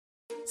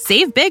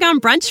Save big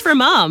on brunch for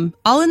mom,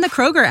 all in the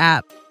Kroger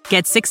app.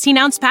 Get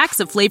 16-ounce packs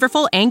of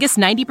flavorful Angus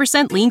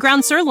 90% lean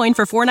ground sirloin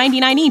for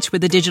 $4.99 each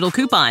with a digital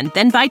coupon.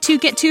 Then buy 2,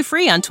 get 2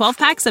 free on 12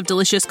 packs of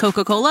delicious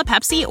Coca-Cola,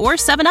 Pepsi, or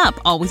 7-Up,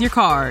 all with your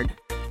card.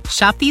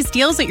 Shop these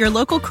deals at your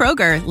local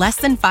Kroger, less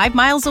than 5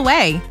 miles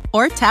away.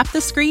 Or tap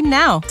the screen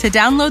now to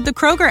download the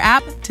Kroger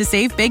app to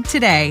save big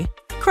today.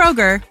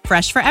 Kroger,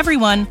 fresh for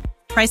everyone.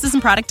 Prices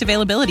and product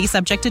availability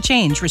subject to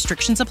change.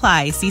 Restrictions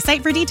apply. See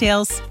site for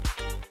details.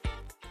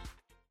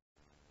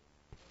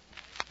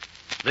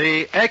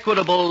 The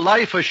Equitable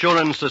Life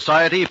Assurance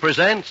Society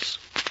presents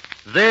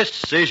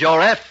This is Your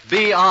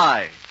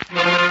FBI.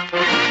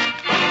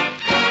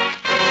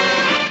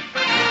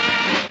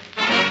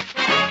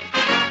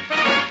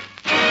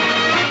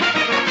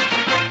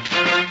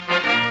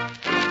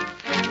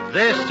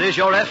 This is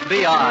Your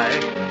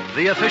FBI,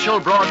 the official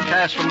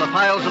broadcast from the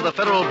files of the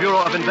Federal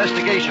Bureau of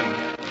Investigation,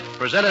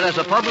 presented as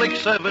a public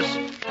service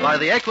by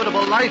the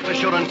Equitable Life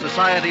Assurance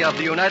Society of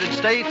the United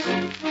States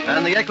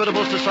and the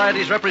Equitable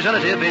Society's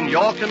representative in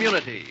your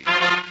community.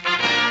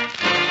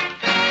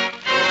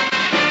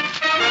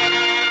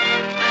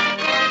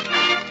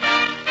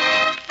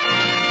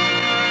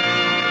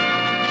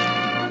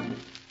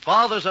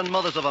 Fathers and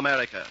mothers of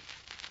America,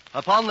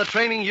 upon the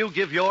training you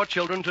give your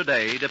children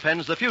today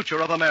depends the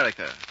future of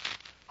America.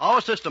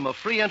 Our system of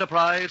free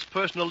enterprise,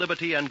 personal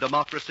liberty, and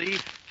democracy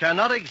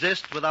cannot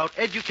exist without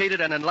educated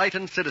and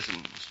enlightened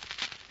citizens.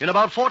 In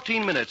about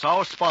 14 minutes,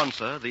 our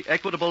sponsor, the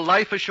Equitable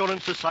Life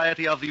Assurance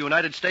Society of the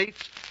United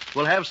States,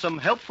 will have some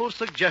helpful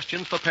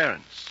suggestions for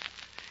parents.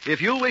 If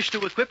you wish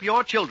to equip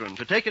your children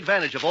to take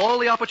advantage of all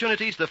the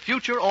opportunities the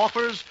future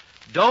offers,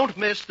 don't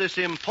miss this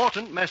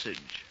important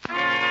message.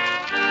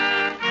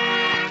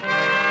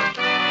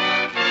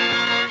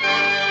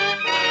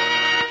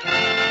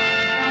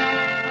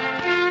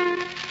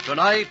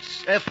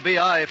 Tonight's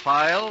FBI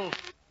file,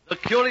 The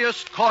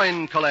Curious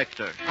Coin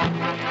Collector.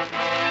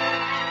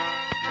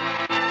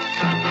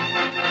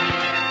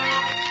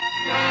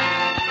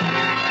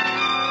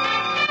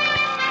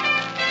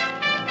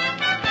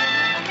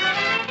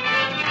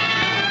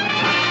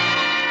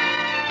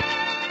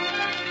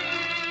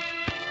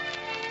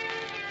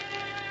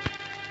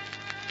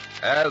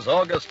 As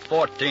August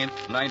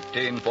 14th,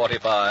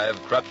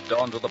 1945, crept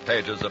onto the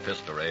pages of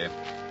history,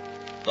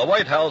 the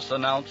White House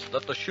announced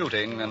that the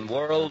shooting in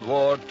World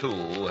War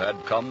II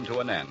had come to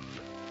an end.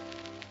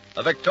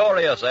 A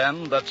victorious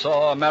end that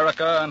saw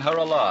America and her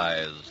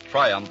allies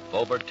triumph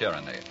over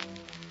tyranny.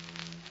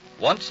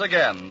 Once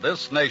again,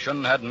 this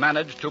nation had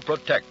managed to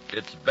protect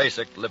its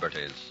basic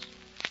liberties.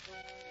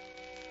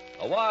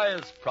 A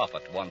wise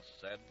prophet once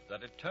said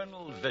that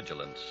eternal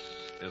vigilance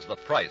is the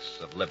price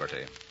of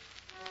liberty.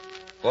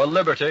 For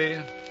liberty,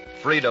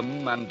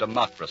 freedom, and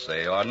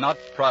democracy are not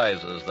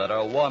prizes that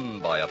are won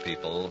by a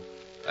people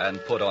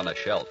and put on a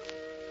shelf.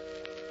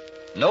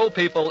 No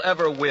people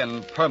ever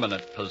win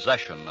permanent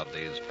possession of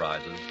these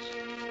prizes.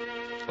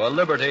 For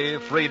liberty,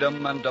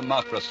 freedom, and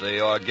democracy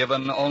are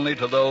given only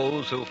to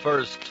those who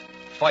first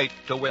fight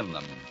to win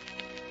them,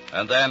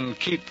 and then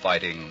keep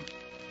fighting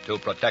to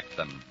protect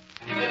them.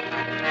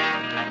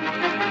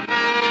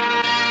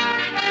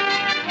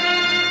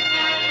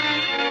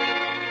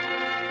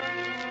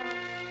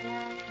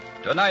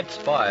 Tonight's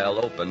file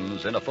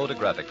opens in a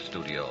photographic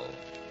studio,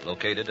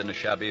 located in a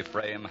shabby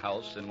frame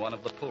house in one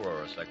of the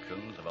poorer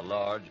sections of a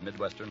large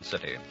Midwestern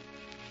city.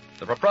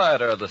 The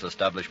proprietor of this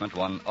establishment,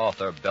 one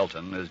Arthur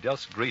Belton, is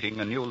just greeting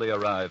a newly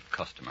arrived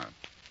customer.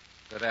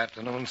 Good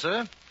afternoon,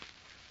 sir.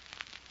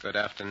 Good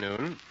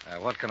afternoon.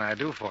 What can I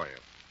do for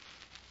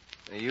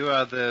you? You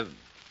are the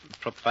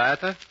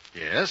proprietor?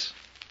 Yes?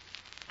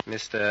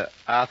 Mr.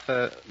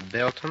 Arthur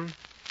Belton?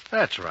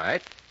 That's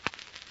right.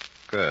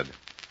 Good.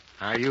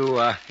 Are you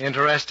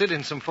interested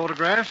in some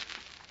photographs?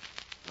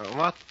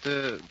 What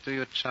do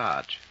you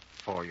charge?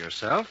 For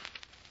yourself?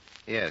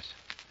 Yes.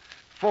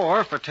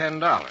 4 for $10.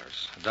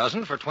 A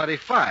dozen for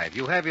 $25.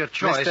 You have your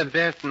choice. Mr.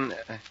 Belton,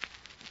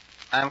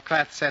 I'm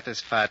quite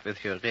satisfied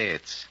with your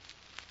rates.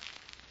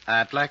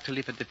 I'd like to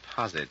leave a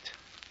deposit.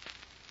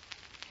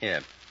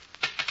 Here.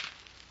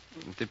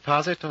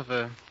 Deposit of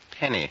a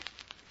penny.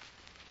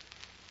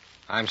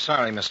 I'm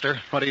sorry,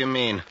 mister. What do you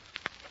mean?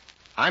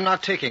 I'm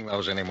not taking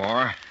those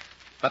anymore.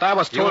 But I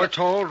was told... You were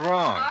told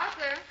wrong.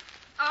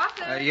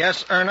 Arthur?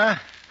 Yes, Erna?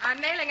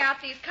 I'm mailing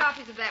out these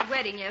copies of that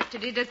wedding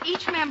yesterday. Does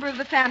each member of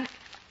the family...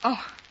 Oh,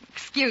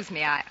 excuse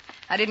me. I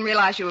didn't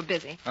realize you were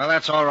busy. Well,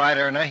 that's all right,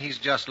 Erna. He's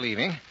just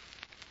leaving.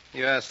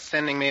 You are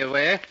sending me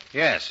away?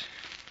 Yes.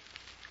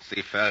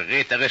 Sie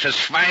verräterisches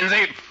Schwein,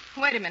 Sie!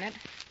 Wait a minute.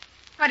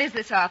 What is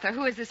this, Arthur?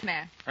 Who is this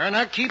man?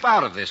 Erna, keep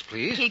out of this,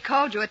 please. He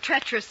called you a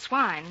treacherous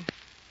swine.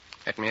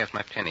 Let me have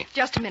my penny.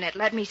 Just a minute.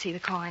 Let me see the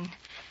coin.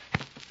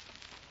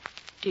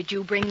 Did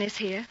you bring this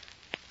here?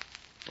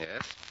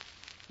 Yes.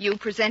 You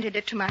presented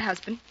it to my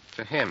husband?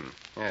 To him,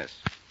 yes.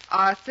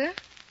 Arthur,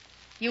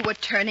 you were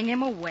turning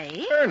him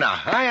away? Erna,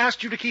 I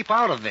asked you to keep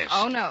out of this.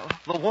 Oh, no.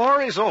 The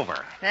war is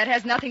over. That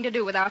has nothing to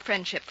do with our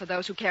friendship for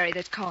those who carry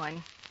this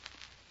coin.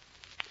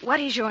 What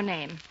is your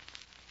name?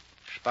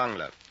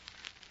 Spangler.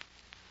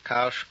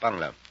 Karl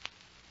Spangler.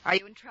 Are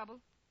you in trouble?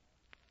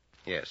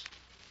 Yes.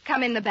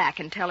 Come in the back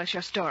and tell us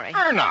your story.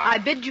 Erna! I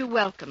bid you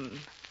welcome,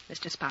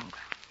 Mr. Spangler.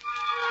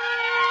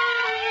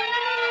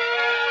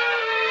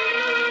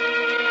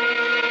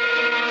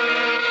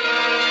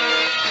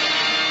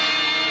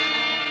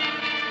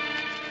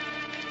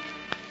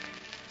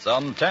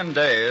 Some 10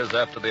 days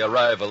after the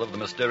arrival of the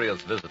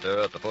mysterious visitor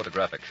at the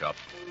photographic shop,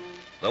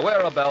 the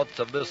whereabouts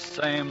of this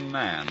same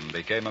man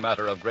became a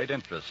matter of great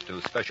interest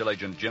to Special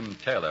Agent Jim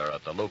Taylor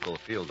at the local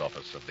field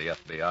office of the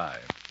FBI.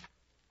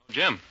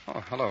 Jim.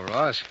 Oh, hello,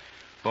 Ross.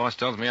 Boss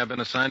tells me I've been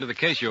assigned to the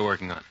case you're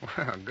working on.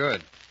 Well,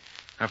 good.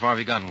 How far have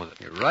you gotten with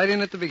it? You're right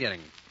in at the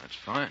beginning. That's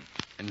fine.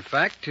 In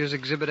fact, here's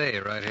Exhibit A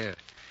right here.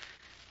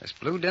 This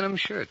blue denim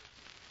shirt.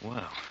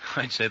 Well,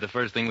 I'd say the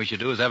first thing we should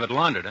do is have it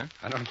laundered, huh?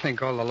 I don't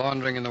think all the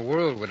laundering in the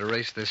world would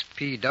erase this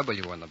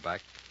PW on the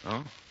back.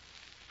 Oh?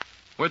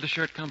 Where'd the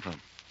shirt come from?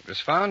 It was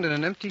found in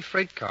an empty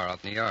freight car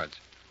out in the yards.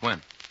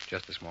 When?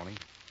 Just this morning.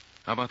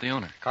 How about the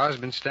owner? Car's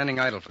been standing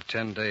idle for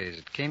 10 days.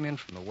 It came in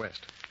from the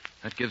west.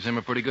 That gives him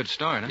a pretty good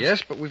start, huh?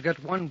 Yes, but we've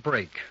got one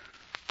break.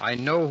 I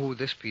know who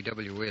this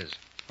PW is.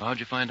 Well,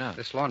 how'd you find out?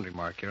 This laundry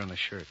mark here on the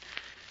shirt.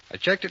 I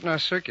checked it in our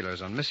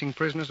circulars on missing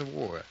prisoners of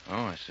war. Oh,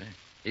 I see.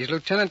 He's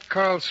Lieutenant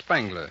Carl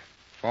Spangler,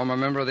 former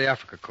member of the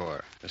Africa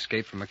Corps.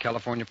 Escaped from a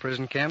California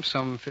prison camp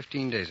some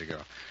 15 days ago.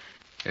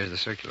 Here's the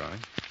circular on it.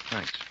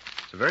 Thanks.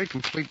 It's a very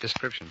complete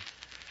description.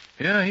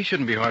 Yeah, he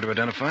shouldn't be hard to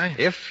identify.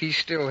 If he's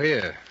still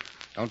here.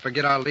 Don't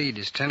forget our lead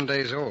is 10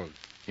 days old.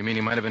 You mean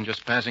he might have been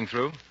just passing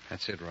through?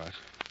 That's it, Ross.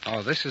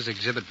 Oh, this is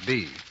Exhibit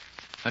B.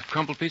 That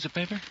crumpled piece of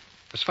paper?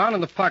 It was found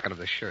in the pocket of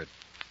the shirt.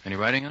 Any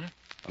writing on it?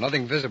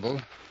 Nothing visible.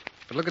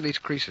 But look at these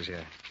creases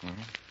here.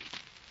 Mm-hmm.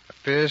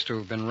 Appears to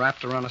have been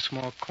wrapped around a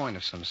small coin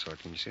of some sort.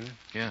 Can you see that?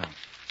 Yeah.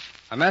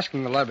 I'm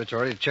asking the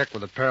laboratory to check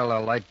with a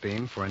parallel light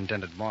beam for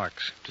indented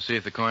marks. To see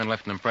if the coin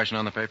left an impression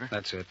on the paper?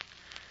 That's it.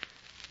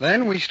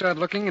 Then we start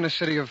looking in a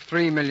city of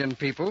 3 million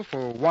people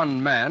for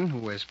one man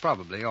who has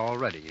probably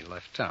already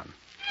left town.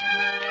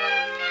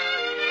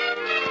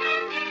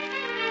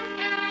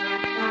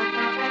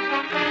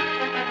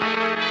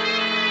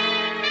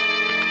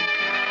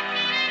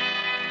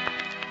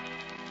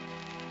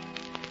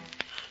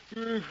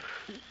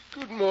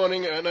 Good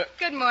morning, Anna.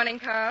 Good morning,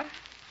 Carl.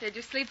 Did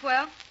you sleep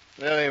well?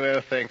 Very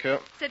well, thank you.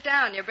 Sit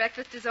down. Your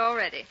breakfast is all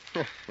ready.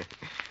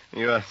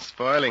 You are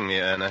spoiling me,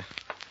 Anna.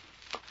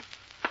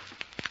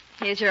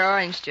 Here's your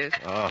orange juice.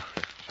 Oh,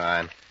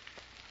 fine.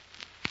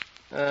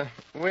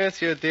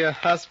 Where's your dear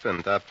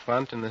husband? Up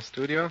front in the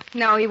studio?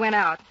 No, he went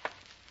out.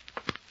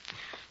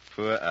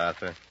 Poor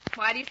Arthur.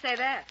 Why do you say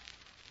that?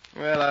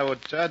 Well, I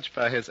would judge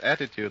by his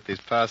attitude these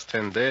past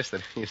 10 days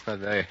that he's not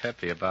very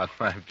happy about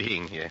my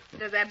being here.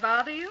 Does that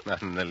bother you?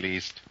 Not in the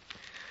least.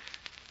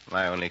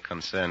 My only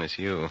concern is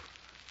you.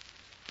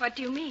 What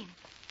do you mean?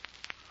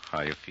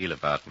 How you feel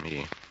about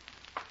me.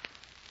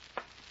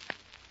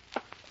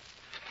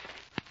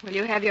 Will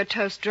you have your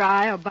toast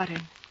dry or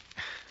buttered?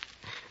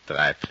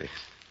 Dry, please.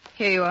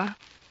 Here you are.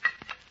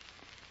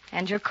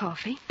 And your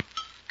coffee.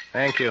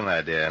 Thank you,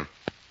 my dear.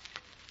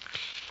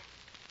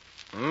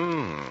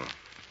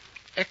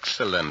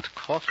 Excellent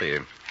coffee.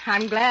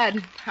 I'm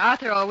glad.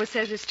 Arthur always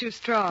says it's too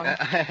strong. I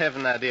have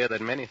an idea that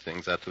many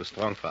things are too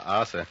strong for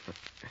Arthur.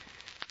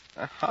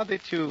 How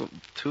did you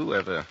two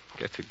ever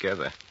get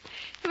together?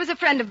 He was a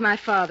friend of my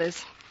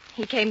father's.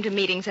 He came to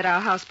meetings at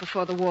our house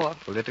before the war.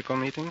 Political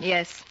meetings?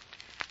 Yes.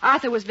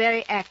 Arthur was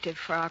very active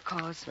for our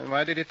cause. Then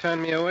why did he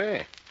turn me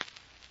away?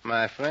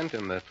 My friend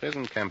in the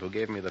prison camp who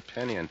gave me the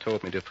penny and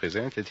told me to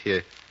present it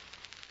here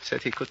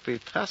said he could be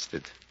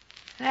trusted.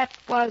 That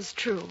was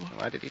true.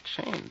 Why did he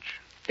change?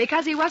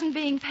 Because he wasn't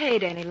being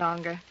paid any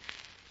longer.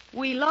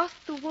 We lost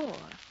the war.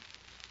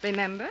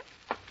 Remember?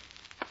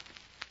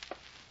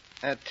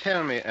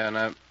 Tell me,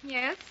 Anna,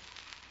 Yes?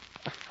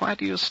 why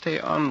do you stay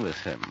on with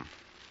him?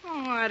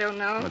 Oh, I don't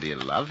know. Do you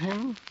love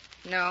him?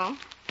 No.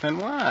 Then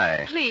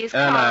why? Please,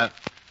 Anna,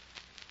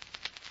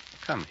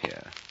 come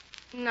here.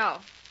 No.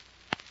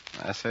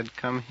 I said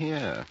come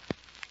here.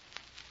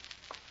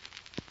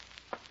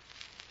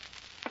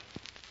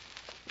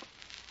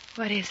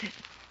 What is it?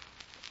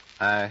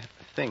 I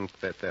think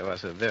that there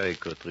was a very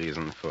good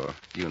reason for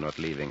you not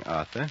leaving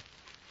Arthur.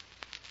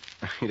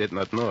 You did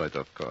not know it,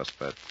 of course,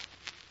 but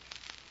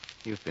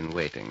you've been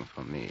waiting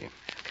for me.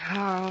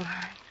 Carl.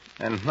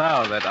 And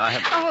now that I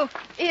have... Oh,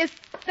 is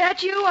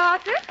that you,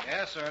 Arthur?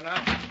 Yes,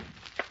 Erna.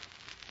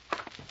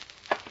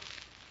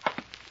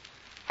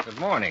 Good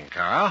morning,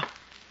 Carl.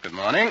 Good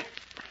morning.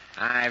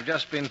 I've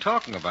just been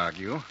talking about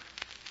you.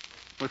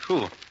 With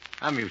who?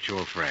 A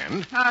mutual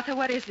friend. Arthur,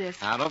 what is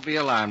this? Now, don't be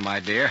alarmed, my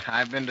dear.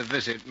 I've been to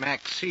visit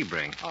Max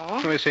Sebring,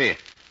 Oh? Who is he?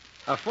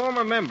 a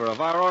former member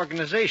of our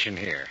organization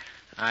here.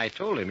 I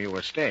told him you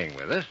were staying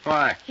with us.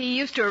 Why? He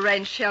used to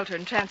arrange shelter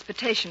and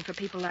transportation for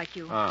people like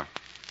you. Oh.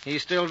 He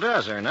still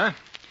does, Erna.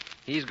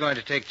 He's going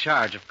to take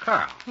charge of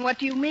Carl. What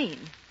do you mean?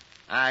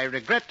 I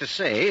regret to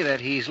say that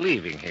he's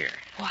leaving here.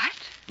 What?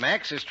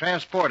 Max is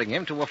transporting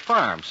him to a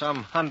farm some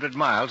 100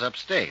 miles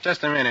upstate.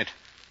 Just a minute.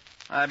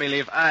 I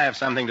believe I have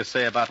something to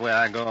say about where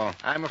I go.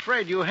 I'm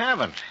afraid you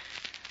haven't.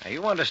 Now,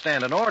 you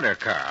understand an order,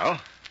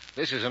 Carl.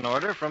 This is an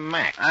order from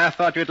Max. I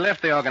thought you'd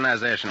left the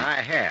organization.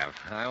 I have.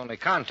 I only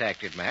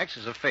contacted Max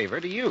as a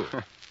favor to you.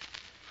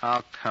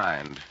 How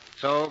kind.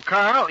 So,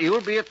 Carl,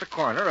 you'll be at the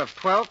corner of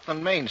 12th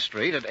and Main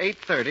Street at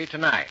 8:30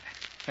 tonight.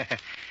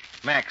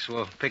 Max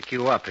will pick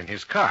you up in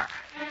his car.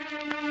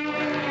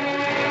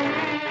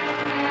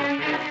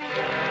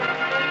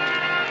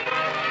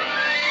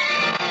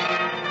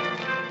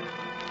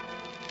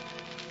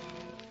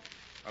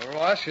 Well,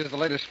 Ross, here's the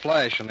latest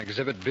flash on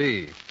Exhibit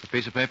B. A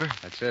piece of paper?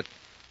 That's it.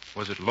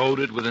 Was it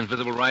loaded with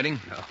invisible writing?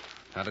 No,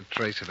 not a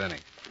trace of any.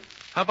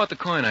 How about the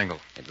coin angle?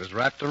 It was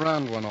wrapped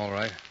around one, all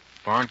right.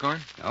 Foreign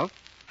coin? No,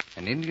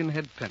 an Indian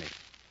head penny.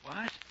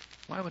 What?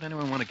 Why would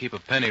anyone want to keep a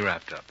penny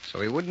wrapped up? So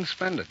he wouldn't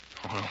spend it.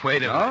 Oh,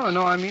 wait a minute.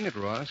 No, I mean it,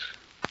 Ross.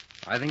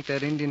 I think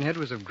that Indian head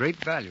was of great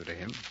value to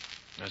him.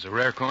 As a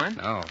rare coin?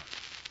 No,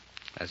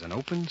 as an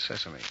open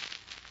sesame.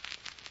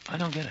 I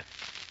don't get it.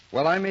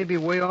 Well, I may be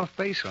way off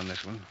base on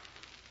this one.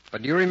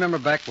 But do you remember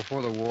back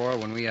before the war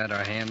when we had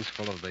our hands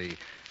full of the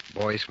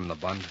boys from the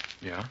Bund?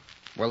 Yeah?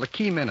 Well, the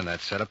key men in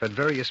that setup had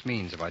various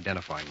means of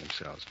identifying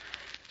themselves.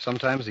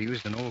 Sometimes they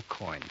used an old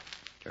coin.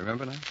 Do you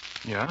remember that?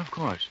 Yeah, of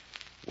course.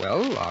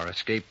 Well, our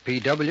escaped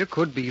PW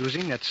could be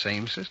using that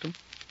same system.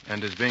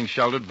 And is being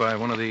sheltered by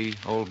one of the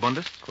old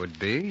Bundists? Could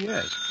be,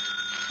 yes.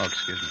 Oh,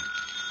 excuse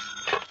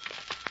me.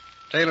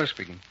 Taylor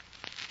speaking.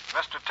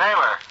 Mr.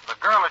 Taylor, the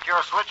girl at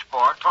your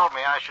switchboard told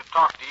me I should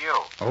talk to you.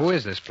 Oh, who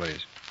is this,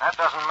 please? That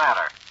doesn't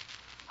matter.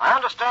 I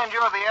understand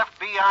you're the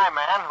FBI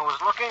man who is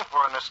looking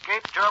for an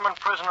escaped German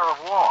prisoner of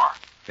war.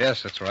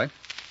 Yes, that's right.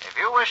 If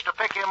you wish to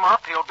pick him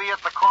up, he'll be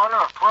at the corner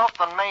of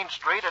 12th and Main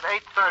Street at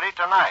 8:30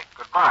 tonight.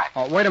 Goodbye.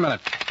 Oh, wait a minute.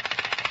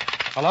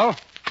 Hello?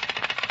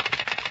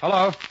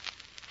 Hello?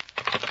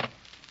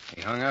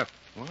 He hung up.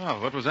 Well,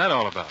 what was that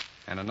all about?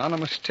 An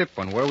anonymous tip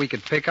on where we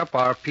could pick up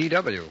our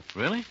PW.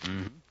 Really?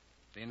 Mm-hmm.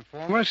 The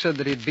informer said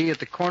that he'd be at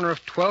the corner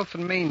of 12th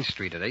and Main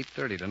Street at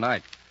 8:30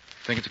 tonight.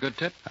 Think it's a good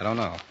tip? I don't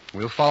know.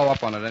 We'll follow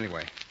up on it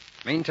anyway.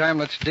 Meantime,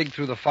 let's dig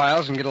through the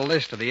files and get a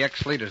list of the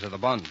ex-leaders of the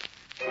Bund.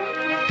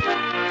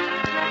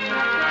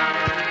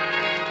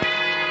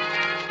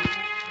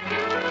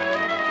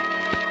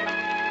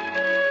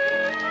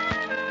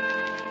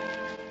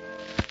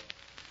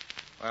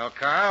 Well,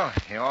 Carl,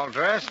 you all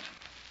dressed?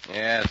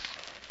 Yes.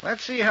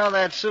 Let's see how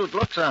that suit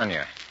looks on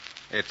you.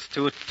 It's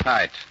too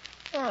tight.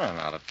 Oh,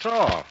 not at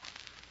all.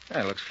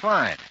 It looks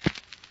fine.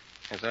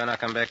 Has Erna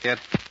come back yet?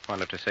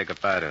 Wanted to say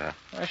goodbye to her.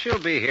 Well, she'll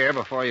be here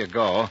before you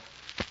go.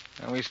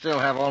 And we still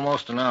have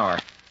almost an hour.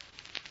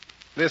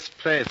 This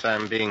place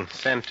I'm being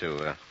sent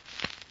to,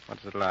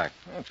 what's it like?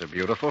 It's a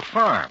beautiful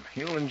farm.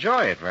 You'll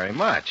enjoy it very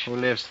much. Who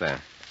lives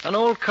there? An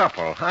old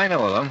couple. I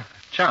know them.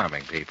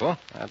 Charming people.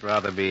 I'd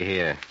rather be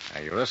here.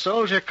 Now, you're a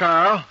soldier,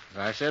 Carl. As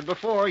I said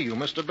before, you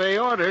must obey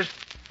orders.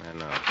 I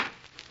know.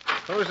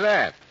 Who's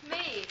that?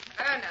 Me,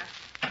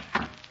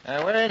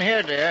 Erna. We're in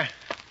here, dear.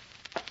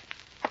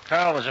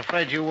 Carl was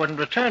afraid you wouldn't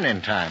return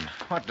in time.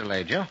 What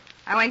delayed you?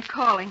 I went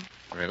calling.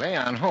 Really?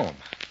 On whom?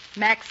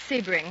 Max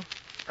Sebring.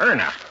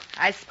 Erna.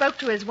 I spoke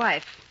to his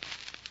wife.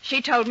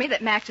 She told me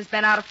that Max has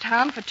been out of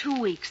town for 2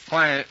 weeks.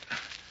 Why,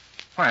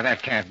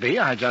 that can't be.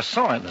 I just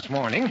saw him this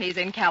morning. He's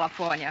in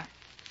California.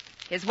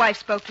 His wife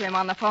spoke to him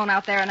on the phone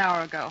out there an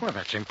hour ago. Well,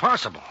 that's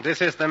impossible. This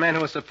is the man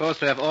who was supposed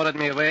to have ordered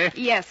me away?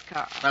 Yes,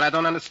 Carl. Well, I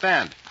don't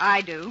understand.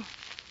 I do.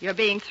 You're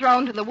being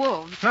thrown to the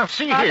wolves. Now,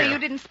 see Father, here. you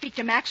didn't speak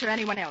to Max or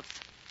anyone else.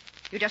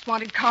 You just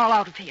wanted Carl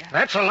out of here.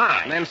 That's a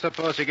lie. Then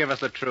suppose you give us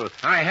the truth.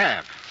 I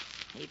have.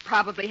 He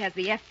probably has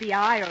the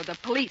FBI or the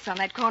police on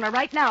that corner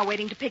right now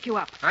waiting to pick you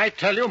up. I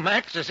tell you,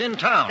 Max is in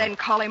town. Then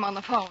call him on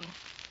the phone.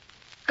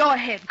 Go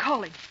ahead,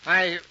 call him.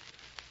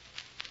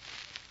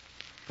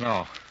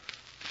 No.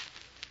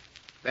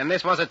 Then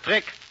this was a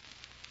trick?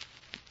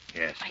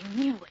 Yes. I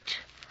knew it.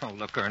 Oh,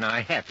 look, Erna,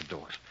 I had to do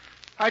it.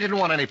 I didn't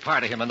want any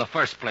part of him in the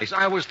first place.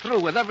 I was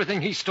through with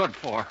everything he stood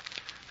for.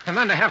 And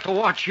then to have to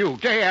watch you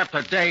day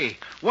after day,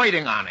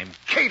 waiting on him,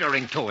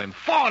 catering to him,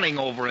 fawning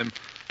over him,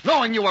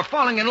 knowing you were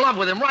falling in love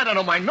with him right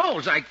under my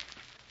nose,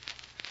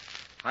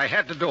 I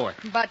had to do it.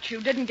 But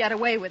you didn't get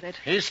away with it.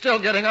 He's still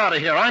getting out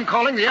of here. I'm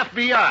calling the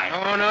FBI.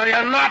 Oh, no,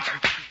 you're not.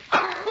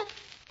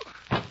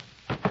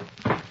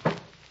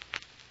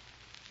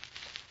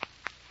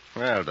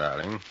 Well,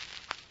 darling,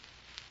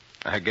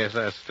 I guess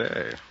I'll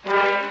stay.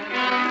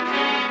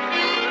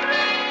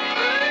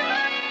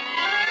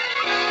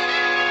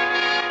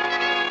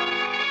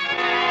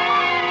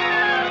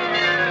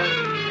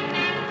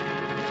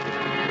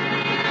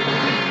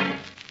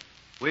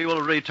 We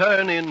will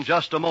return in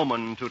just a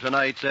moment to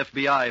tonight's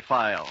FBI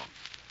file.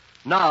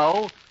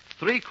 Now,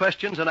 3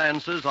 questions and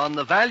answers on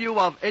the value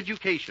of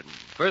education.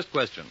 First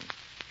question.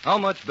 How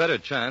much better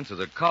chance has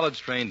a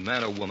college-trained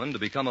man or woman to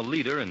become a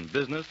leader in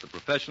business, the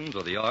professions,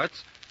 or the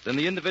arts than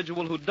the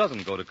individual who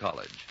doesn't go to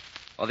college?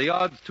 Are the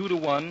odds 2 to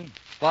 1,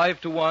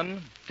 5 to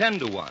 1, 10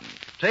 to 1?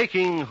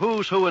 Taking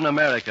who's who in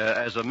America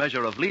as a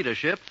measure of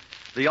leadership,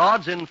 the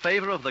odds in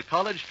favor of the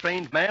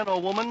college-trained man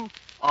or woman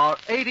are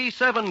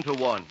 87 to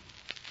 1.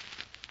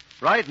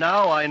 Right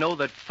now, I know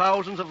that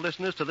thousands of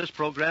listeners to this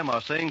program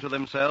are saying to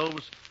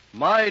themselves,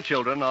 My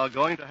children are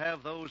going to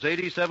have those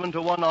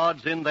 87-1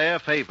 odds in their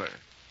favor.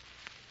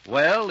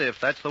 Well, if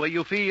that's the way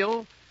you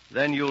feel,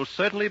 then you'll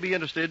certainly be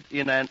interested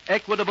in an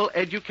equitable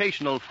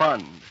educational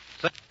fund.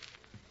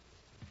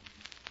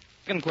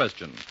 Second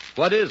question.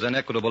 What is an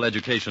equitable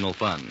educational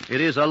fund? It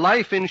is a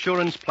life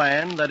insurance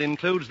plan that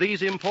includes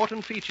these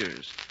important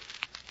features.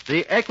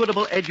 The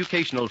Equitable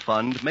Educational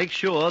Fund makes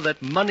sure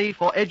that money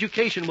for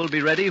education will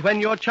be ready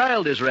when your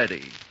child is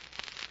ready.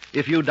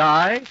 If you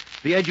die,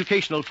 the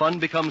educational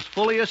fund becomes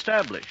fully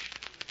established.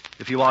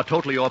 If you are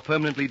totally or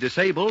permanently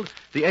disabled,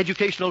 the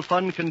educational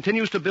fund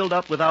continues to build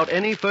up without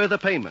any further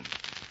payment.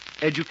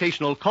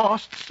 Educational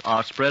costs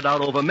are spread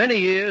out over many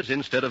years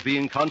instead of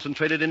being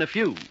concentrated in a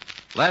few.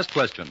 Last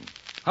question.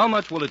 How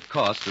much will it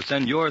cost to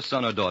send your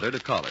son or daughter to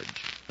college?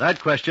 That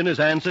question is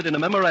answered in a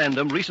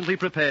memorandum recently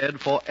prepared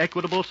for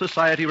Equitable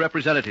Society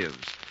representatives.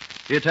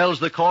 It tells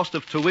the cost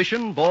of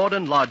tuition, board,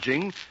 and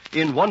lodging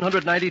in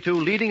 192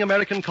 leading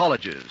American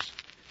colleges.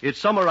 It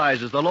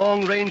summarizes the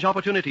long-range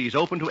opportunities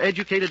open to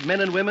educated men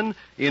and women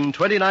in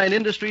 29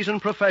 industries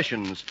and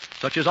professions,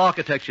 such as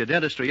architecture,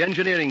 dentistry,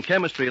 engineering,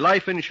 chemistry,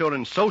 life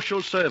insurance,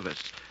 social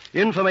service,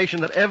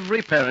 information that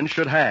every parent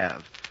should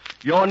have.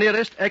 Your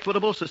nearest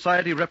Equitable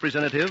Society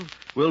representative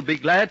will be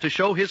glad to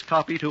show his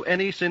copy to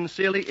any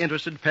sincerely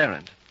interested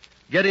parent.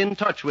 Get in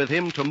touch with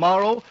him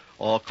tomorrow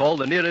or call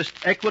the nearest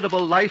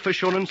Equitable Life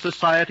Assurance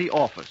Society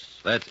office.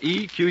 That's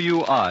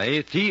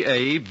EQUITABLE.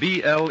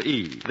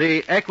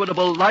 The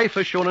Equitable Life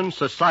Assurance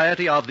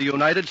Society of the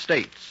United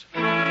States.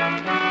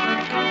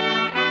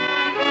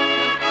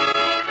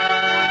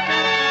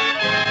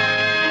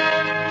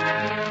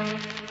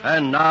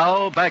 And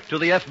now, back to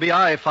the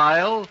FBI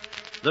file,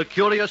 The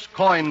Curious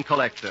Coin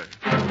Collector.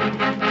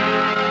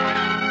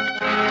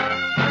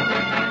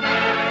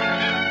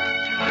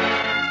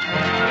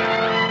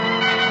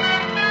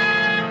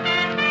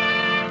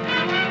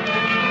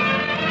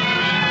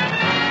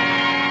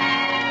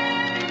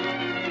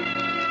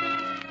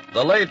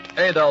 The late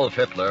Adolf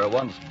Hitler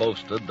once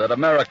boasted that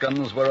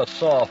Americans were a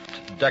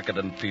soft,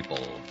 decadent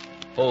people,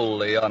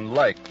 wholly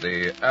unlike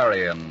the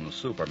Aryan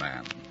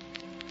Superman.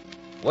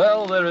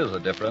 Well, there is a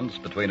difference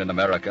between an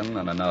American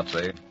and a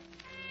Nazi,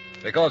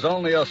 because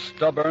only a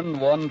stubborn,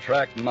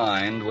 one-track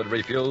mind would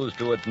refuse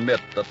to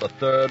admit that the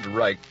Third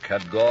Reich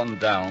had gone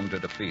down to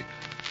defeat.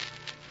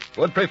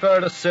 Would prefer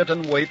to sit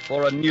and wait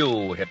for a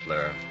new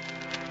Hitler,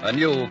 a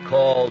new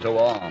call to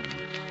arms,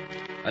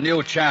 a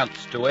new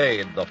chance to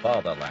aid the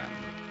fatherland.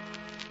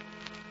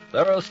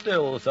 There are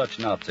still such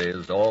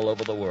Nazis all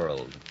over the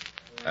world,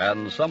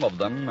 and some of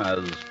them,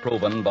 as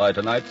proven by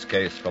tonight's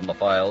case from the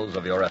files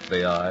of your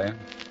FBI,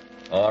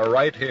 are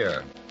right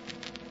here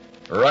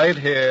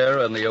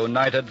in the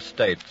United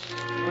States.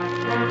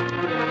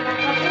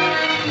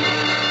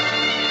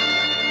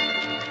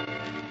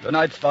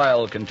 Tonight's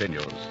file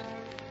continues.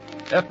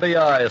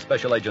 FBI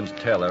Special Agents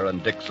Taylor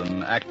and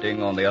Dixon,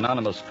 acting on the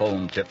anonymous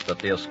phone tip that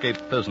the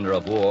escaped prisoner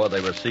of war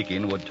they were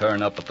seeking would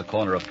turn up at the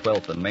corner of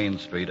 12th and Main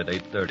Street at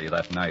 8:30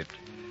 that night,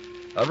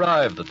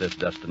 arrived at this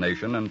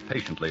destination and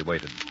patiently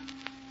waited.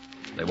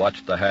 They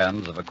watched the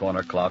hands of a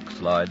corner clock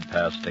slide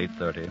past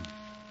 8:30,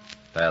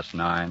 past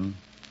 9,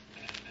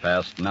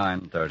 past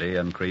 9:30,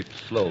 and creep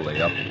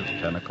slowly up to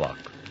 10 o'clock.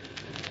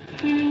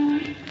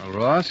 Well,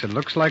 Ross, it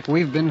looks like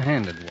we've been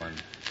handed one.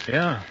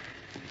 Yeah.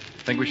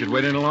 Think we should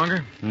wait any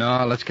longer?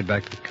 No, let's get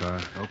back to the car.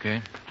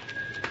 Okay.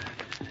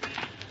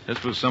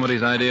 This was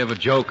somebody's idea of a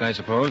joke, I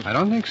suppose. I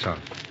don't think so.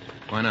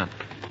 Why not?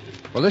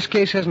 Well, this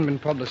case hasn't been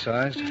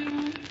publicized.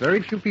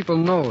 Very few people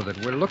know that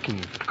we're looking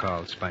for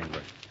Carl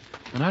Spangler.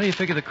 And how do you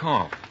figure the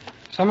call?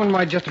 Someone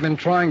might just have been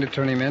trying to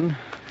turn him in,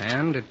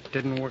 and it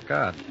didn't work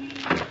out.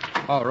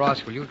 Oh,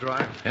 Ross, will you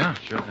drive? Yeah,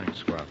 sure thing.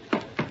 Swell.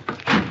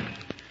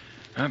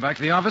 Back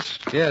to the office?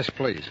 Yes,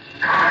 please.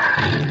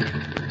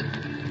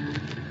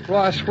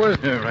 Ross, where's...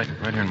 Yeah, right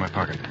here in my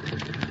pocket.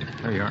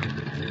 There you are.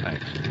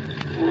 Thanks.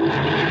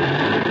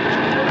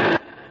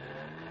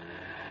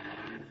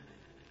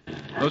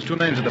 Those two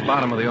names at the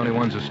bottom are the only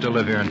ones who still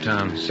live here in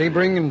town.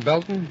 Sebring and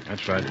Belton?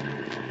 That's right.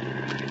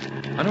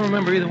 I don't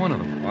remember either one of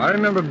them. Well, I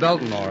remember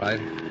Belton, all right.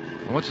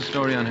 Well, what's the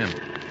story on him?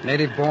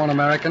 Native-born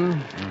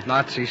American,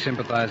 Nazi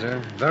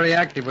sympathizer, very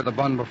active with the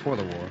Bund before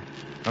the war.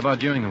 How about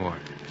during the war?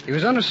 He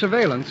was under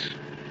surveillance.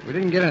 We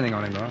didn't get anything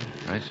on him, though.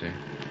 I see.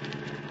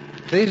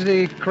 These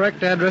the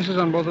correct addresses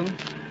on both of them?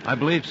 I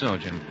believe so,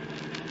 Jim.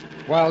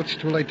 Well, it's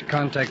too late to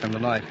contact them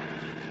tonight.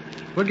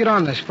 We'll get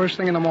on this first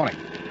thing in the morning.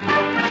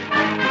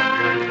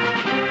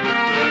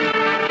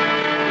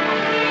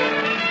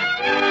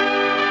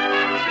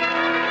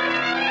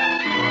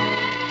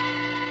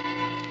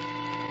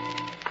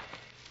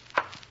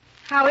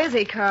 How is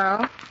he,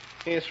 Carl?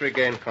 He's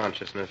regained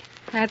consciousness.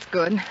 That's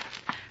good.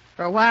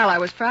 For a while I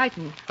was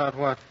frightened. About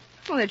what?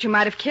 Well, that you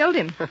might have killed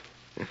him.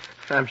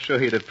 I'm sure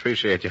he'd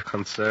appreciate your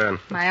concern.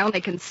 My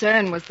only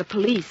concern was the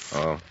police.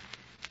 Oh.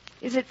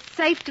 Is it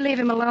safe to leave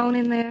him alone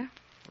in there?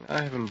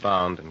 I have him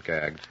bound and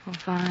gagged. Oh,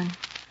 fine.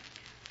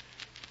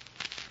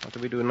 What do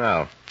we do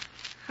now?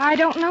 I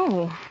don't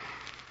know.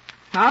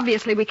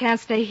 Obviously, we can't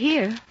stay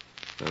here.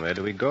 Then where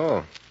do we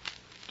go?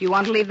 Do you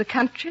want to leave the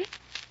country?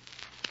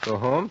 Go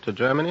home to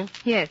Germany?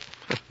 Yes.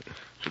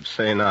 Should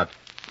say not.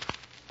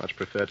 Much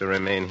prefer to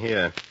remain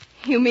here.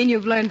 You mean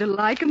you've learned to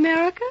like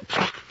America?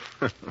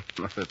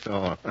 Not at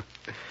all.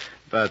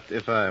 But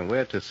if I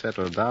were to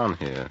settle down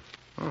here,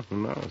 who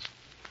knows?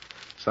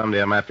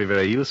 Someday I might be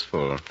very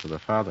useful to the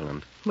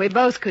fatherland. We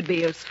both could be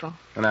useful.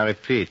 And I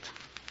repeat,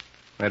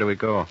 where do we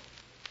go?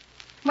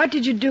 What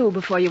did you do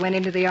before you went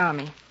into the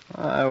army?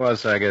 I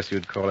was, I guess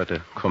you'd call it, a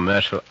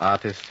commercial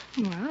artist.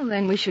 Well,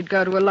 then we should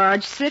go to a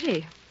large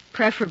city,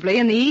 preferably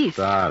in the East.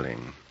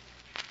 Darling,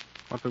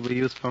 what would we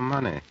use for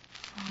money?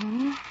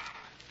 Oh,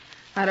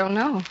 I don't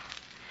know.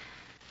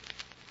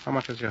 How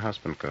much does your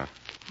husband got?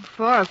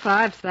 4,000 or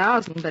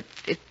 5,000, but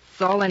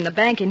it's all in the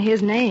bank in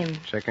his name.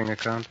 Checking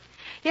account?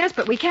 Yes,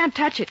 but we can't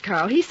touch it,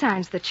 Carl. He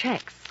signs the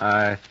checks.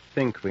 I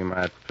think we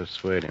might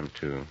persuade him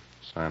to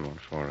sign one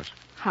for us.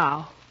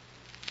 How?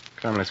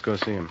 Come, let's go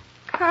see him.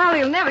 Carl,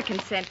 he'll never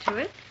consent to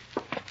it.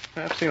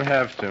 Perhaps he'll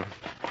have to.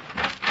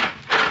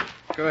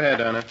 Go ahead,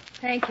 Anna.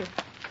 Thank you.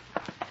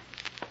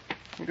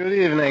 Good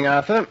evening,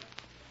 Arthur.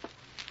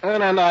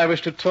 Anna and I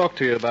wish to talk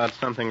to you about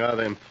something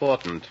rather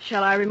important.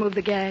 Shall I remove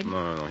the gag?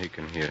 No, he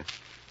can hear.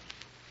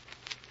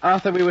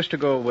 Arthur, we wish to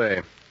go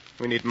away.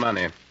 We need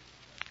money.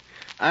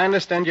 I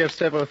understand you have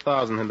several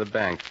thousand in the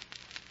bank.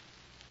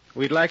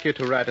 We'd like you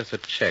to write us a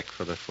check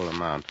for the full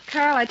amount.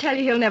 Carl, I tell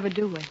you, he'll never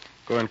do it.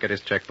 Go and get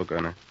his checkbook,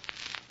 Anna.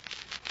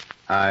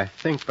 I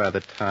think by the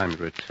time you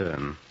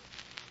return,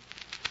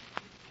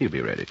 he'll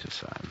be ready to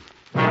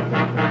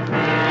sign.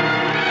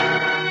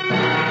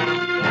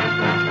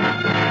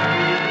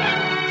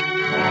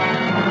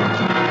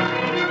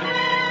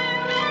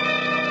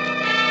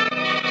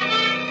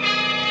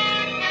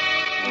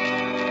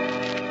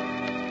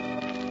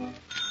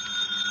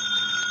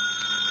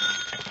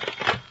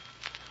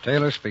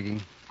 Taylor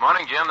speaking.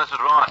 Morning, Jim. This is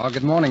Ross. Oh,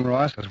 good morning,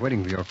 Ross. I was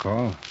waiting for your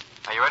call.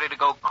 Are you ready to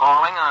go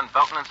calling on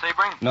Belton and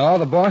Sebring? No,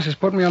 the boss has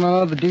put me on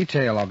another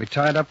detail. I'll be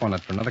tied up on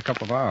it for another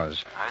couple of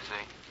hours. I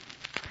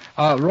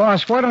see.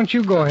 Ross, why don't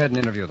you go ahead and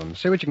interview them?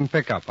 See what you can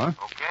pick up, huh?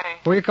 Okay.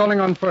 Who are you calling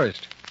on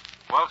first?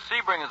 Well,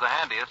 Sebring is the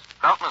handiest.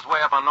 Belton is way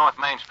up on North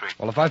Main Street.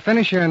 Well, if I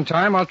finish here in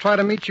time, I'll try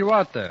to meet you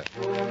out there.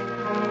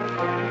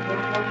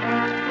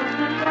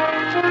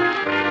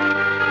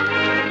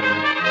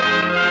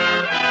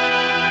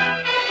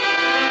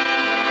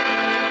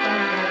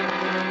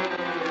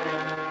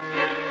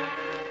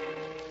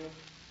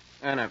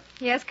 Anna,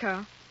 Yes,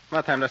 Carl.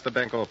 what time does the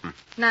bank open?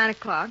 9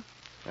 o'clock.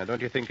 Now,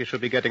 don't you think you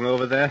should be getting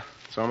over there?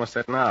 It's almost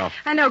set now.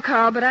 I know,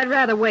 Carl, but I'd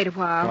rather wait a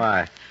while.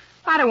 Why?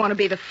 I don't want to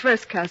be the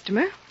first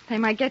customer. They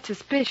might get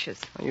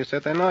suspicious. You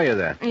said they know you're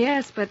there.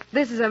 Yes, but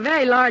this is a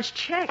very large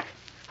check.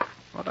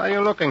 What are you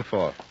looking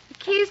for? The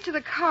keys to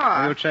the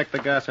car. You check the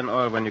gas and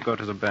oil when you go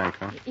to the bank,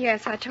 huh?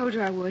 Yes, I told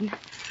you I would.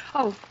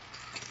 Oh,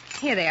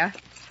 here they are.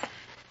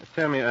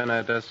 Tell me,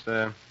 Anna, does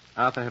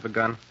Arthur have a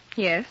gun?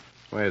 Yes.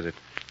 Where is it?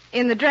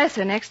 In the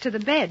dresser next to the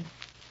bed.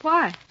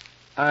 Why?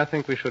 I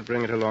think we should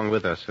bring it along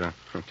with us,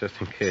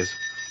 just in case.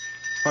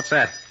 What's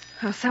that?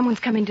 Oh, someone's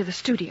coming to the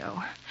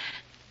studio.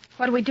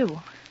 What do we do?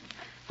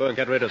 Go and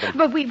get rid of them.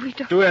 But we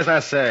don't... Do as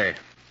I say.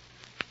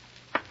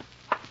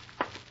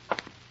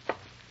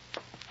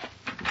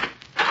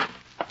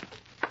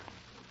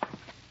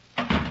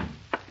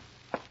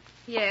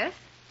 Yes?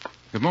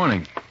 Good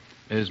morning.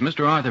 Is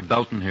Mr. Arthur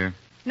Belton here?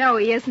 No,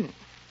 he isn't.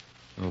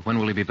 Well, when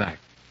will he be back?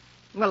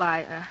 Well,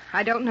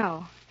 I don't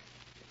know.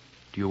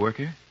 Do you work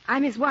here?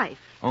 I'm his wife.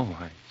 Oh,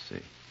 I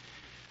see.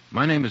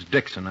 My name is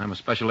Dixon. I'm a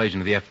special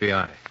agent of the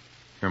FBI.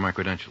 Here are my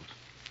credentials.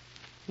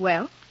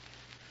 Well?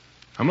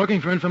 I'm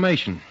looking for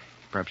information.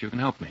 Perhaps you can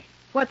help me.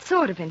 What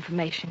sort of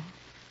information?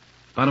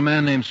 About a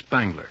man named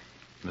Spangler,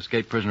 an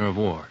escaped prisoner of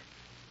war.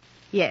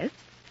 Yes?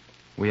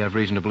 We have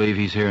reason to believe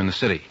he's here in the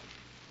city.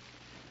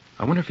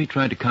 I wonder if he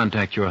tried to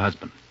contact your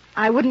husband.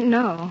 I wouldn't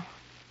know.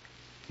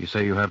 You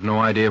say you have no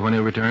idea when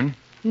he'll return?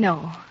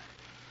 No.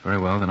 Very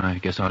well, then I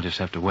guess I'll just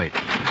have to wait.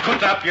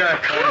 Put up your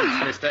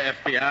guns, Mr.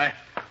 FBI.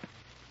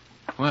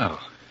 Well,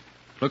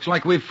 looks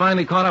like we've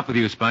finally caught up with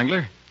you,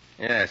 Spangler.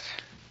 Yes.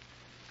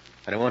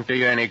 But it won't do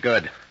you any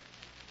good.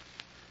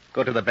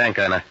 Go to the bank,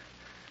 Anna.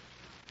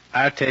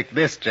 I'll take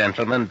this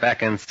gentleman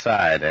back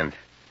inside and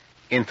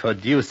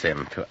introduce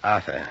him to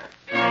Arthur.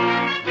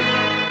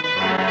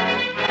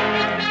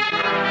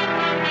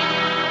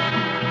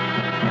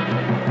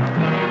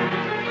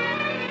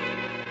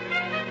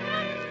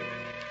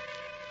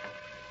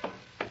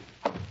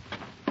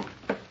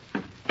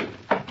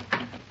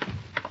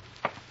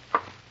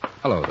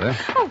 Hello there.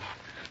 Oh.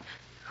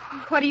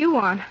 What do you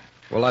want?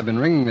 Well, I've been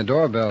ringing the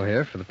doorbell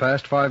here for the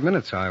past 5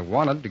 minutes. I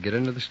wanted to get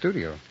into the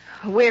studio.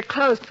 We're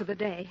closed for the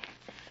day.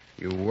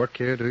 You work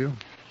here, do you?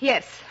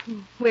 Yes,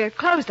 we're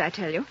closed, I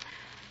tell you.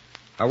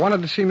 I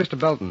wanted to see Mr.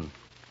 Belton.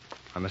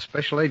 I'm a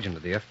special agent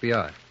of the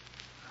FBI.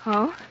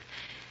 Oh?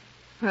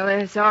 Well,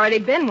 there's already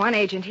been one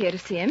agent here to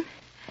see him.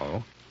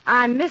 Oh?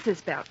 I'm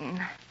Mrs.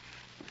 Belton.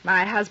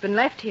 My husband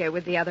left here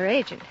with the other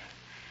agent.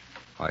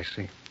 I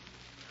see.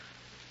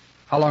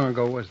 How long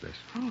ago was this?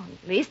 Oh,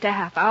 at least a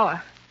half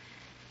hour.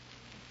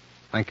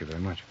 Thank you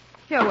very much.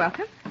 You're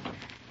welcome.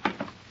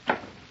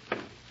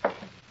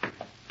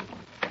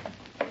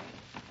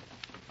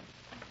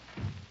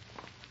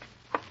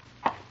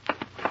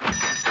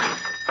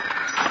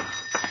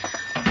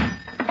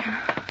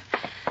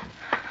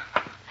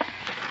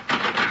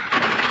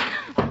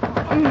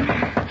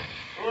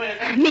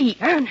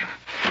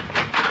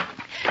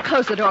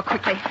 Close the door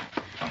quickly.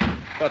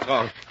 What's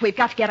wrong? We've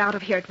got to get out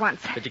of here at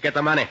once. Did you get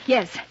the money?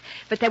 Yes,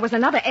 but there was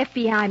another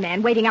FBI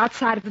man waiting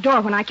outside of the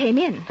door when I came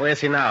in. Where's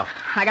he now?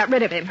 I got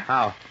rid of him.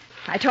 How?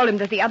 I told him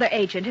that the other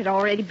agent had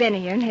already been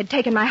here and had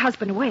taken my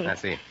husband away. I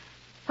see.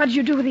 What did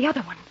you do with the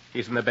other one?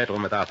 He's in the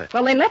bedroom with Arthur.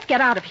 Well, then let's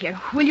get out of here.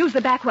 We'll use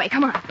the back way.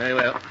 Come on. Very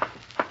well.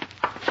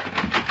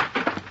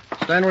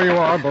 Stand where you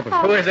are, both of you.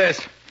 Who is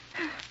this?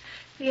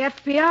 The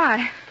FBI.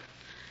 I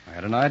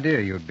had an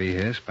idea you'd be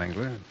here,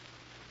 Spangler.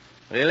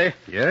 Really?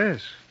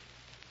 Yes.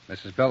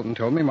 Mrs. Belton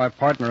told me my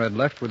partner had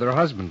left with her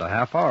husband a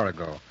half hour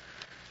ago.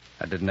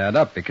 That didn't add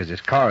up because his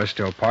car is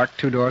still parked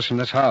 2 doors from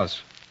this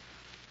house.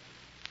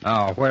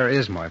 Now, where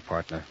is my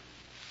partner?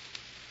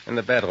 In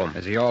the bedroom.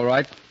 Is he all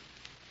right?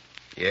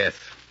 Yes.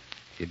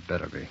 He'd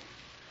better be.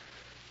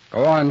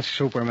 Go on,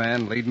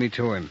 Superman. Lead me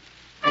to him.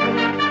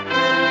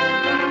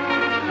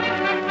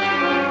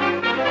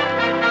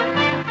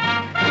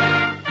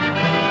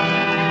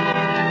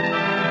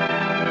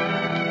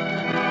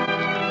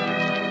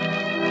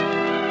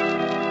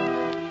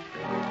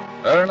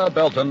 Erna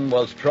Belton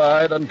was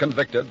tried and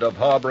convicted of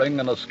harboring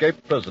an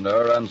escaped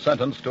prisoner and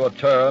sentenced to a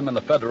term in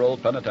the federal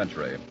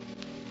penitentiary.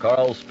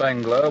 Carl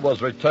Spangler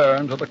was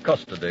returned to the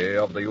custody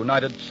of the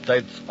United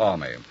States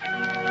Army.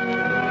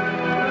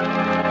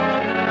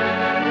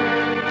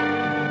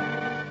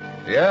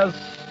 Yes,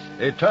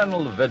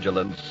 eternal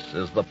vigilance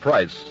is the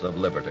price of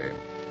liberty.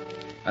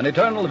 And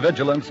eternal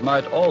vigilance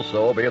might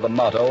also be the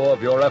motto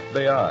of your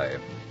FBI.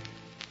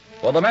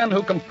 For the men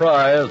who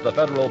comprise the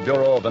Federal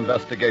Bureau of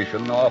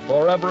Investigation are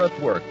forever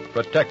at work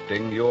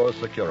protecting your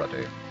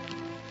security.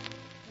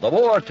 The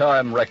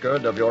wartime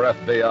record of your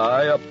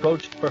FBI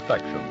approached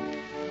perfection.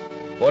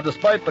 For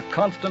despite the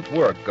constant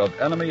work of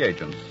enemy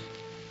agents,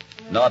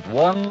 not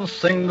one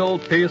single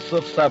piece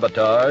of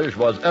sabotage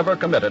was ever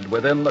committed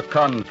within the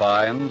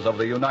confines of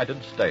the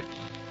United States.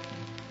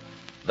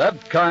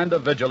 That kind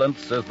of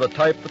vigilance is the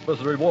type that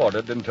was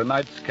rewarded in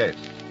tonight's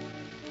case.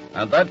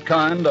 And that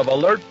kind of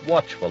alert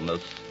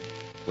watchfulness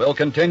will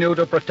continue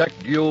to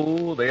protect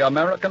you, the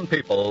American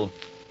people,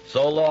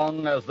 so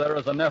long as there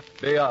is an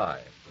FBI.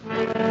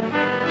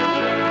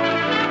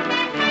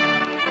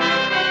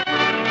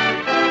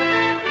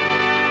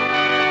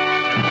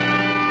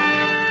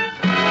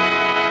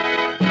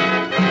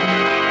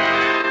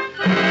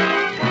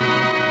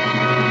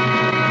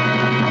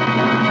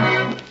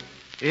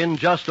 In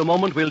just a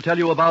moment, we'll tell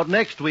you about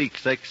next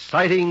week's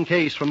exciting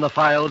case from the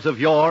files of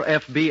your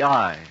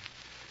FBI.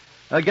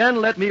 Again,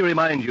 let me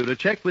remind you to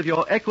check with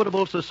your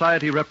Equitable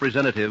Society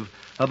representative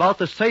about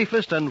the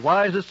safest and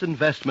wisest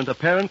investment a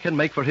parent can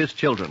make for his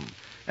children,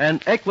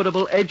 an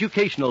Equitable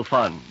Educational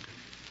Fund.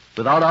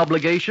 Without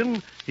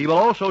obligation, he will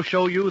also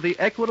show you the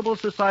Equitable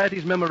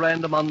Society's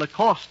memorandum on the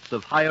costs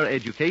of higher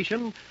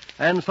education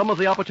and some of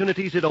the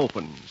opportunities it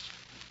opens.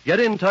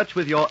 Get in touch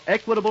with your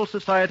Equitable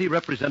Society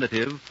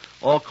representative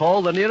or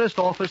call the nearest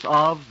office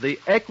of the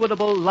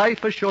Equitable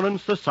Life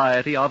Assurance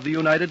Society of the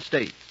United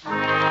States.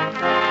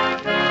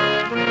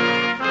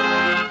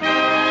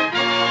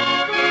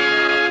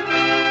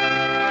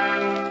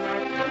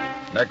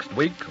 Next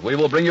week, we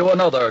will bring you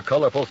another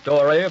colorful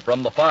story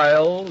from the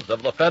files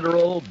of the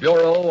Federal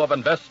Bureau of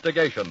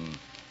Investigation,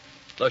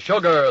 The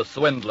Sugar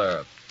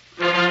Swindler.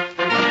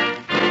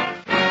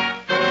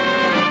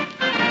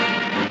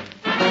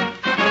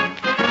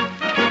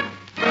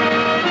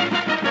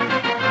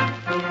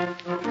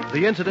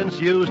 The incidents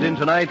used in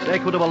tonight's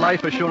Equitable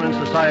Life Assurance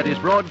Society's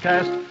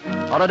broadcast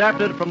are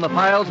adapted from the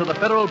files of the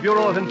Federal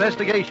Bureau of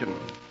Investigation.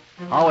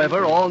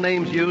 However, all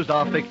names used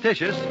are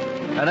fictitious,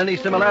 and any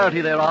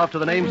similarity thereof to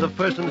the names of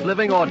persons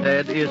living or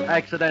dead is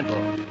accidental.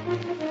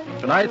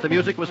 Tonight, the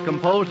music was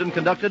composed and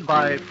conducted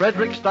by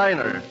Frederick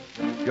Steiner.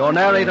 Your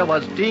narrator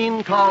was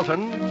Dean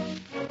Carlton.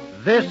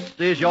 This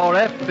is Your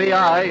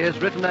FBI is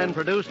written and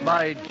produced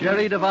by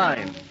Jerry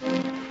Devine.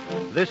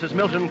 This is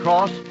Milton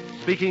Cross,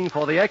 speaking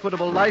for the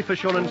Equitable Life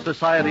Assurance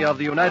Society of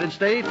the United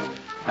States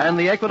and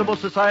the Equitable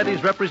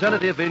Society's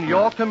representative in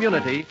your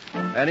community,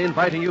 and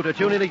inviting you to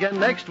tune in again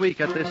next week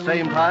at this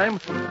same time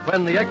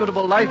when the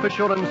Equitable Life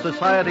Assurance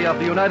Society of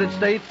the United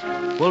States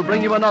will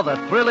bring you another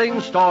thrilling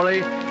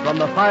story from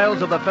the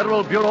files of the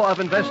Federal Bureau of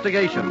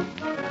Investigation,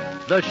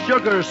 The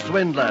Sugar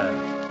Swindler,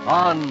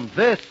 on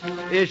This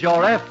is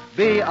Your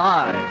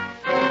FBI.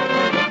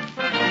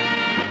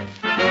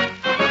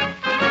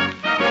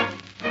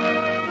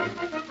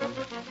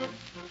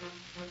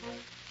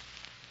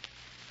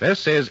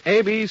 This is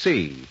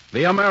ABC,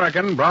 the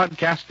American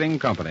Broadcasting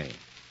Company.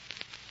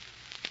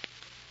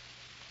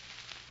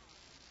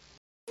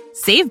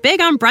 Save big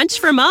on brunch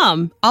for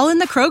mom, all in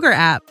the Kroger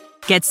app.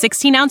 Get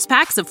 16-ounce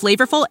packs of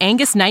flavorful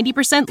Angus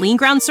 90% lean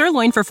ground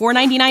sirloin for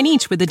 $4.99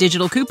 each with a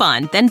digital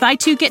coupon. Then buy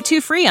 2, get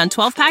 2 free on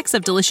 12 packs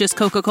of delicious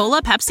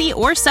Coca-Cola, Pepsi,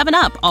 or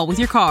 7-Up, all with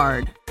your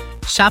card.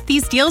 Shop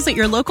these deals at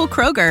your local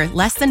Kroger,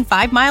 less than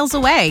 5 miles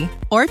away.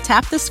 Or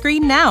tap the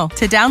screen now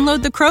to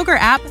download the Kroger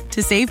app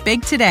to save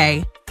big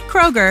today.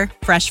 Kroger,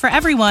 fresh for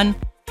everyone.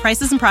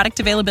 Prices and product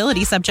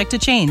availability subject to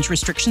change.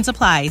 Restrictions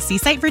apply. See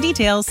site for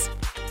details.